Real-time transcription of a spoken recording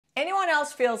Anyone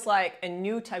else feels like a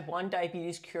new type 1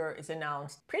 diabetes cure is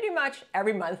announced pretty much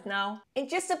every month now? In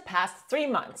just the past 3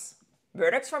 months,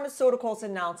 Vertex Pharmaceuticals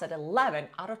announced that 11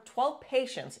 out of 12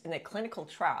 patients in a clinical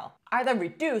trial either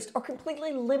reduced or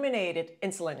completely eliminated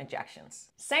insulin injections.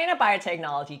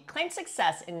 Biotechnology claimed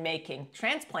success in making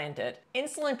transplanted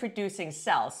insulin-producing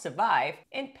cells survive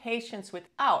in patients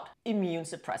without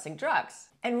immune-suppressing drugs.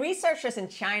 And researchers in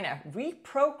China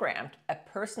reprogrammed a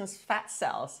person's fat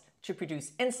cells to produce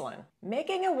insulin,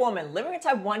 making a woman living with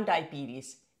type 1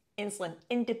 diabetes insulin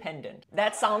independent.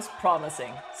 That sounds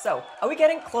promising. So, are we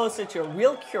getting closer to a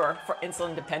real cure for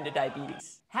insulin-dependent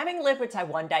diabetes? Having lived with type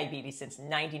 1 diabetes since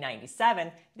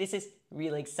 1997, this is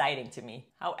really exciting to me.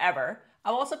 However,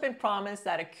 I've also been promised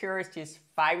that a cure is just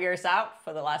 5 years out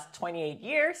for the last 28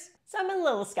 years, so I'm a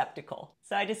little skeptical.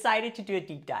 So I decided to do a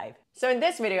deep dive. So in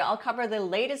this video, I'll cover the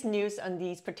latest news on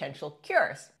these potential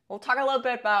cures. We'll talk a little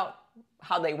bit about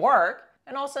how they work,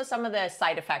 and also some of the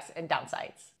side effects and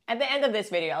downsides. At the end of this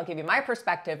video, I'll give you my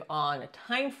perspective on a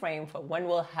time frame for when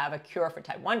we'll have a cure for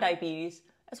type 1 diabetes,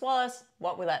 as well as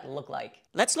what will that look like.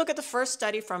 Let's look at the first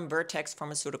study from Vertex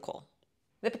Pharmaceutical.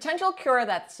 The potential cure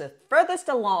that's the furthest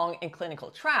along in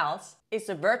clinical trials is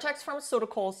the Vertex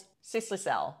Pharmaceuticals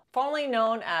Sislicel, formerly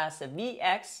known as the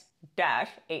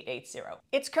VX-880.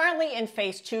 It's currently in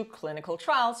phase 2 clinical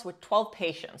trials with 12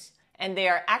 patients, and they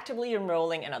are actively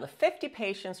enrolling another 50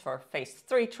 patients for phase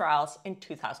 3 trials in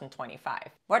 2025.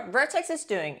 What Vertex is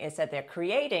doing is that they're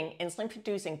creating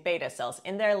insulin-producing beta cells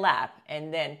in their lab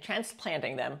and then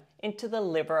transplanting them into the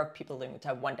liver of people living with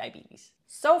type 1 diabetes.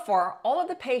 So far, all of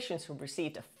the patients who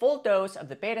received a full dose of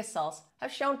the beta cells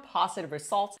have shown positive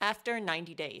results after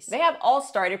 90 days. They have all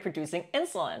started producing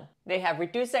insulin. They have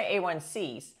reduced their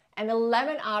A1Cs, and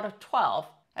 11 out of 12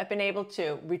 have been able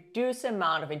to reduce the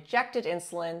amount of injected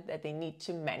insulin that they need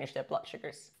to manage their blood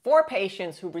sugars. 4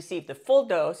 patients who received the full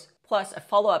dose plus a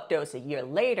follow-up dose a year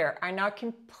later are now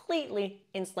completely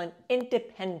insulin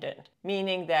independent,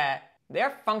 meaning that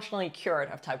they're functionally cured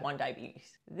of type 1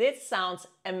 diabetes. This sounds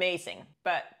amazing,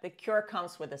 but the cure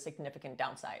comes with a significant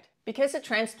downside. Because the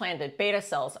transplanted beta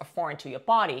cells are foreign to your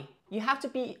body, you have to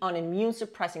be on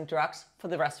immune-suppressing drugs for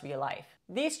the rest of your life.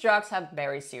 These drugs have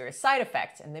very serious side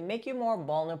effects, and they make you more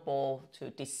vulnerable to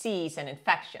disease and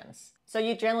infections. So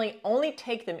you generally only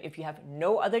take them if you have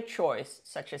no other choice,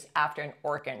 such as after an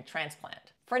organ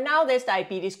transplant. For now, this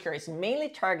diabetes cure is mainly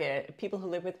targeted at people who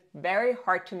live with very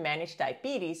hard to manage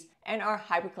diabetes and are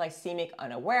hypoglycemic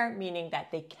unaware, meaning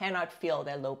that they cannot feel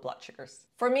their low blood sugars.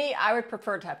 For me, I would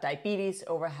prefer to have diabetes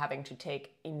over having to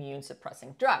take immune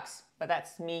suppressing drugs. But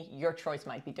that's me, your choice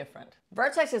might be different.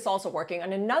 Vertex is also working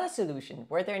on another solution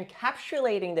where they're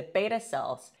encapsulating the beta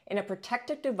cells in a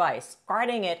protective device,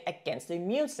 guarding it against the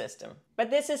immune system. But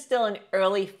this is still in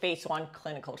early phase 1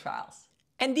 clinical trials.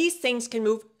 And these things can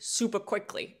move super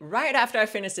quickly. Right after I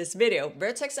finished this video,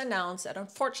 Vertex announced that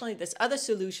unfortunately this other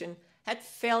solution had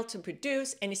failed to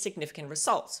produce any significant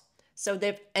results. So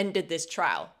they've ended this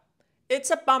trial.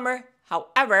 It's a bummer.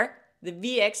 However, the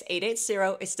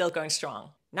VX-880 is still going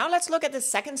strong. Now let's look at the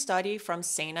second study from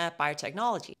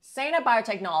Biotechnology.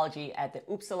 Biotechnology at the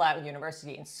Uppsala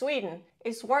University in Sweden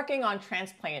is working on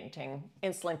transplanting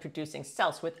insulin-producing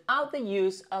cells without the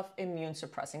use of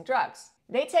immune-suppressing drugs.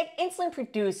 They take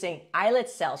insulin-producing islet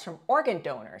cells from organ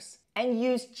donors and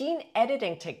use gene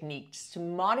editing techniques to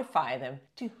modify them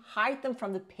to hide them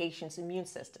from the patient's immune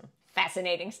system.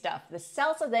 Fascinating stuff. The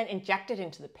cells are then injected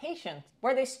into the patient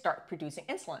where they start producing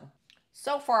insulin.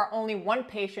 So far, only 1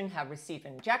 patient have received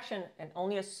an injection and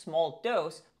only a small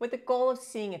dose with the goal of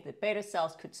seeing if the beta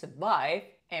cells could survive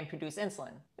and produce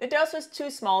insulin. The dose was too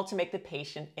small to make the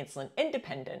patient insulin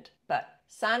independent, but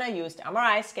Sana used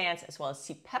MRI scans as well as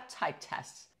C-peptide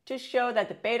tests to show that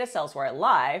the beta cells were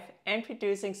alive and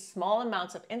producing small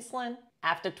amounts of insulin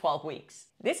after 12 weeks.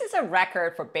 This is a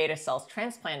record for beta cells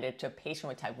transplanted to a patient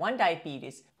with type 1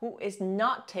 diabetes who is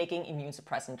not taking immune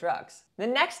suppressant drugs. The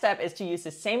next step is to use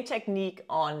the same technique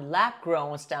on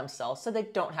lab-grown stem cells so they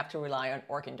don't have to rely on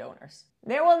organ donors.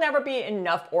 There will never be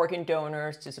enough organ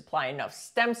donors to supply enough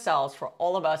stem cells for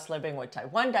all of us living with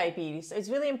type 1 diabetes, so it's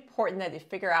really important that they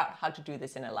figure out how to do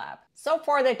this in a lab. So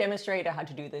far, they demonstrated how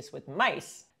to do this with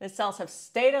mice. The cells have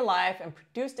stayed alive and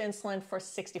produced insulin for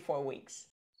 64 weeks.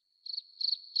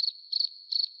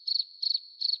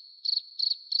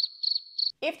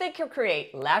 If they can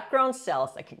create lab-grown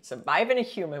cells that can survive in a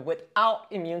human without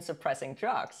immune-suppressing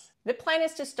drugs, the plan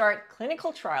is to start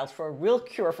clinical trials for a real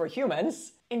cure for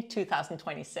humans in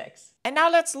 2026. And now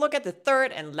let's look at the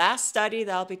third and last study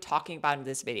that I'll be talking about in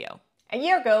this video. A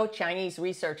year ago, Chinese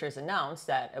researchers announced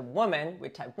that a woman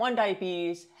with type 1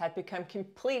 diabetes had become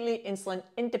completely insulin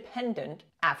independent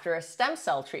after a stem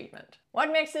cell treatment.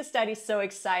 What makes this study so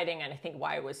exciting, and I think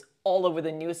why it was all over the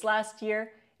news last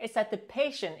year, is that the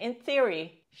patient, in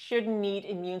theory, shouldn't need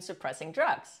immune suppressing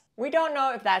drugs. We don't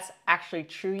know if that's actually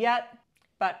true yet,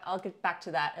 but I'll get back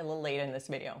to that a little later in this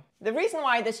video. The reason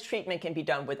why this treatment can be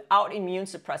done without immune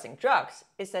suppressing drugs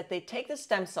is that they take the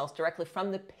stem cells directly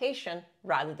from the patient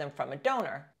rather than from a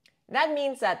donor. That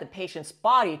means that the patient's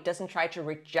body doesn't try to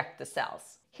reject the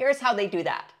cells. Here's how they do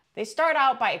that. They start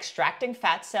out by extracting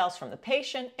fat cells from the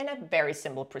patient in a very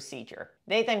simple procedure.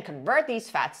 They then convert these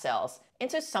fat cells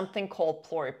into something called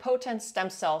pluripotent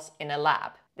stem cells in a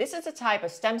lab. This is a type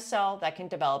of stem cell that can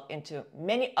develop into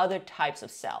many other types of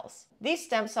cells. These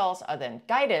stem cells are then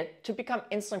guided to become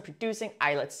insulin-producing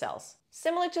islet cells,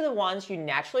 similar to the ones you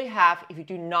naturally have if you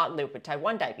do not live with type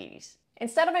 1 diabetes.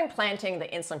 Instead of implanting the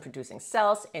insulin-producing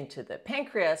cells into the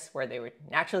pancreas, where they would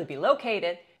naturally be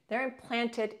located, they're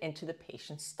implanted into the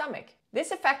patient's stomach.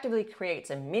 This effectively creates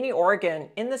a mini organ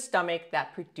in the stomach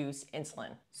that produces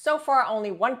insulin. So far,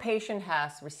 only one patient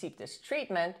has received this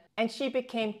treatment, and she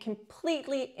became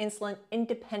completely insulin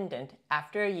independent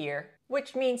after a year,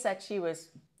 which means that she was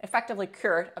effectively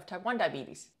cured of type 1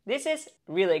 diabetes. This is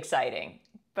really exciting,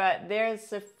 but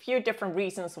there's a few different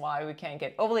reasons why we can't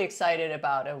get overly excited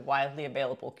about a widely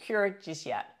available cure just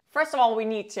yet. First of all, we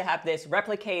need to have this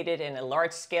replicated in a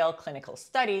large-scale clinical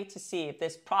study to see if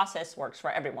this process works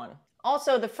for everyone.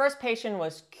 Also, the first patient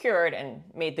was cured and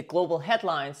made the global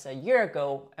headlines a year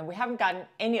ago, and we haven't gotten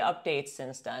any updates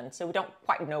since then, so we don't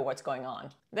quite know what's going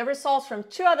on. The results from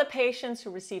 2 other patients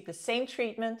who received the same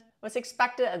treatment was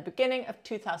expected at the beginning of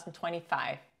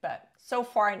 2025, but so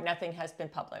far nothing has been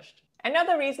published.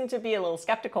 Another reason to be a little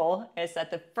skeptical is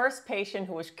that the first patient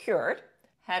who was cured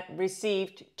had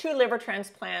received 2 liver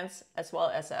transplants as well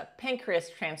as a pancreas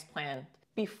transplant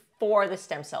before the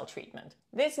stem cell treatment.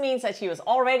 This means that she was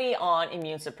already on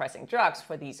immune suppressing drugs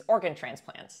for these organ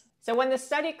transplants. So when the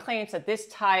study claims that this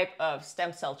type of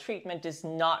stem cell treatment does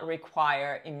not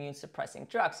require immune suppressing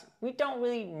drugs, we don't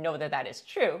really know that that is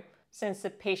true, since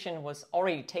the patient was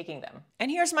already taking them.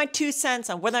 And here's my 2 cents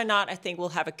on whether or not I think we'll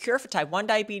have a cure for type 1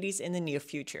 diabetes in the near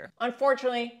future.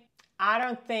 Unfortunately, I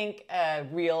don't think a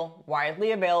real,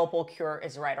 widely available cure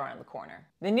is right around the corner.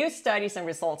 The new studies and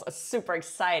results are super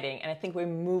exciting, and I think we're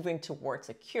moving towards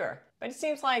a cure. But it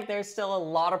seems like there's still a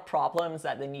lot of problems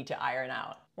that they need to iron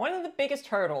out. One of the biggest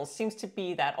hurdles seems to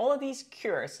be that all of these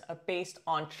cures are based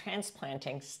on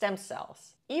transplanting stem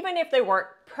cells. Even if they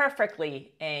work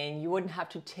perfectly and you wouldn't have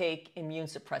to take immune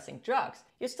suppressing drugs,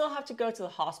 you still have to go to the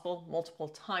hospital multiple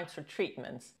times for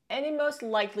treatments, and it most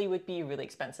likely would be really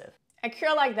expensive. A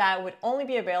cure like that would only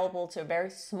be available to a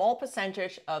very small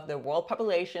percentage of the world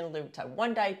population living with type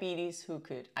 1 diabetes who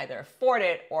could either afford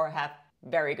it or have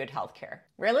very good healthcare.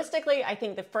 Realistically, I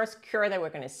think the first cure that we're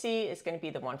going to see is going to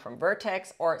be the one from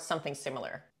Vertex or something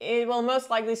similar. It will most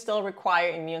likely still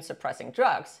require immune suppressing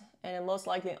drugs, and it will most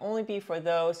likely only be for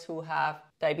those who have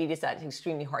diabetes that is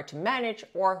extremely hard to manage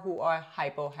or who are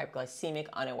hypoglycemic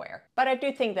unaware. But I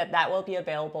do think that that will be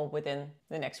available within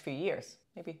the next few years,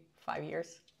 maybe 5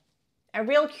 years. A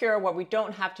real cure where we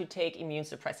don't have to take immune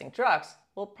suppressing drugs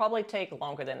will probably take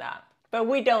longer than that. But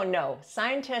we don't know.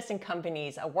 Scientists and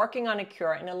companies are working on a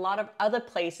cure in a lot of other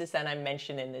places that I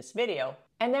mentioned in this video,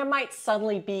 and there might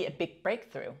suddenly be a big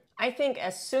breakthrough. I think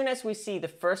as soon as we see the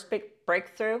first big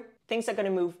breakthrough, things are going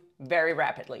to move very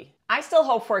rapidly. I still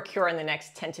hope for a cure in the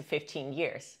next 10 to 15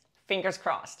 years. Fingers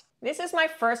crossed. This is my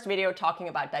first video talking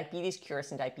about diabetes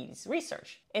cures and diabetes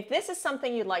research. If this is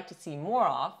something you'd like to see more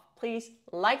of, please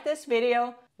like this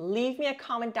video, leave me a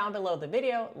comment down below the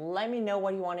video, let me know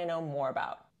what you want to know more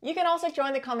about. You can also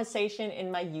join the conversation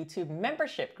in my YouTube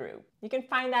membership group. You can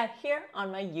find that here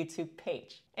on my YouTube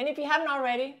page. And if you haven't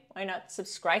already, why not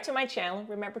subscribe to my channel?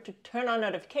 Remember to turn on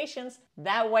notifications,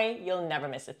 that way you'll never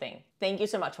miss a thing. Thank you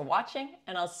so much for watching,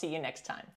 and I'll see you next time.